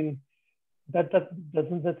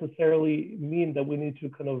doesn't necessarily mean that we need to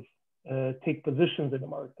kind of take positions in the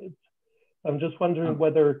market. I'm just wondering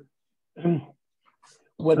whether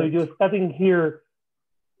you're studying here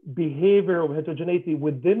behavior of heterogeneity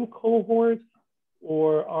within cohorts,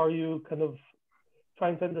 or are you kind of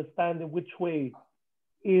trying to understand in which way,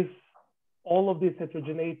 if all of these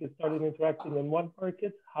heterogeneity started interacting in one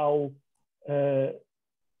market, how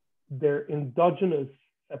their endogenous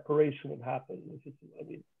separation would happen, if you see what I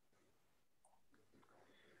mean.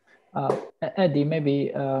 Eddie,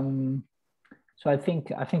 maybe, so I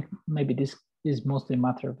think maybe this is mostly a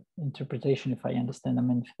matter of interpretation, if I understand. I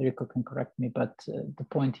mean, Federico can correct me, but the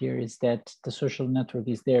point here is that the social network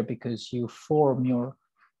is there because you form your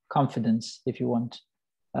confidence, if you want,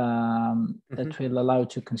 that will allow you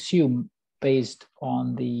to consume based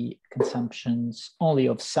on the consumptions only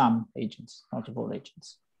of some agents, not of all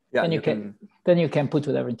agents. Yeah, then you can put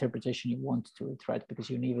whatever interpretation you want to it, right? Because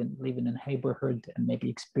you live in a neighborhood and maybe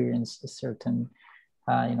experience a certain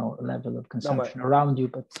level of consumption around you,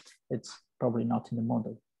 but it's probably not in the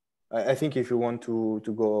model. I think if you want to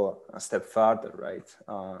go a step further, right?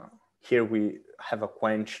 Here we have a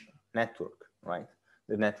quench network, right?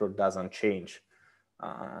 The network doesn't change.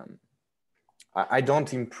 I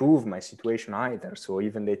don't improve my situation either. So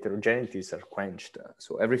even the heterogeneities are quenched.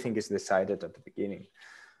 So everything is decided at the beginning.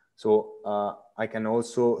 So I can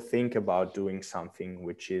also think about doing something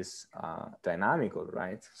which is dynamical,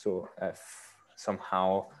 right? So if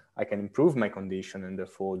somehow I can improve my condition and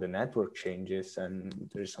therefore the network changes and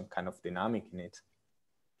there's some kind of dynamic in it.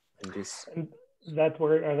 And that's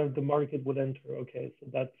where the market would enter. Okay, so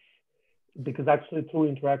that's because actually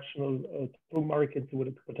through interactional, through markets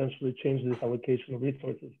would potentially change this allocation of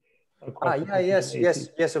resources.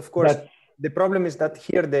 Yes, of course. The problem is that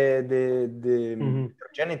here the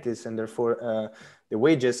heterogeneities and therefore the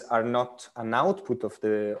wages are not an output of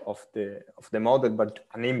the model, but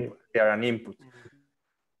an input. They are an input.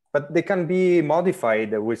 But they can be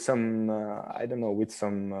modified with some I don't know, with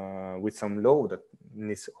some law that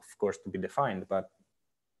needs, of course, to be defined. But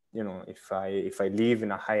you know, if I live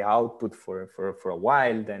in a high output for a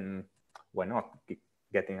while, then why not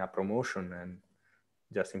getting a promotion and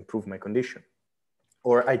just improve my condition?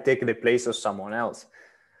 Or I take the place of someone else,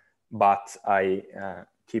 but I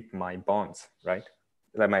keep my bonds, right?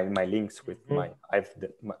 Like my links with I have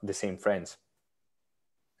the same friends.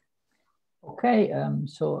 Okay,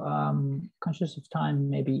 so conscious of time,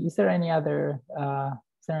 maybe is there any other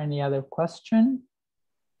question?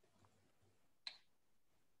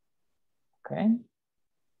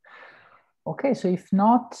 Okay, so if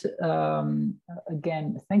not,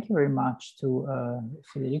 again, thank you very much to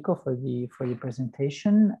Federico for the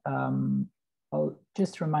presentation. I'll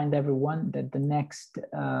just remind everyone that the next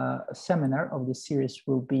seminar of the series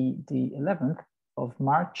will be the 11th of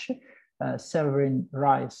March. Severin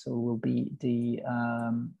Rice will be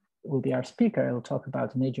our speaker. I will talk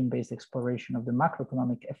about an agent-based exploration of the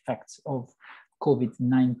macroeconomic effects of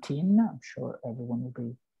COVID-19. I'm sure everyone will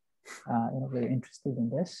be very interested in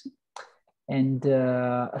this. And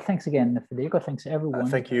thanks again, Federico. Thanks everyone.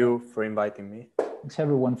 Thank you for inviting me. Thanks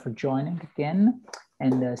everyone for joining again,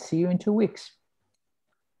 and see you in 2 weeks.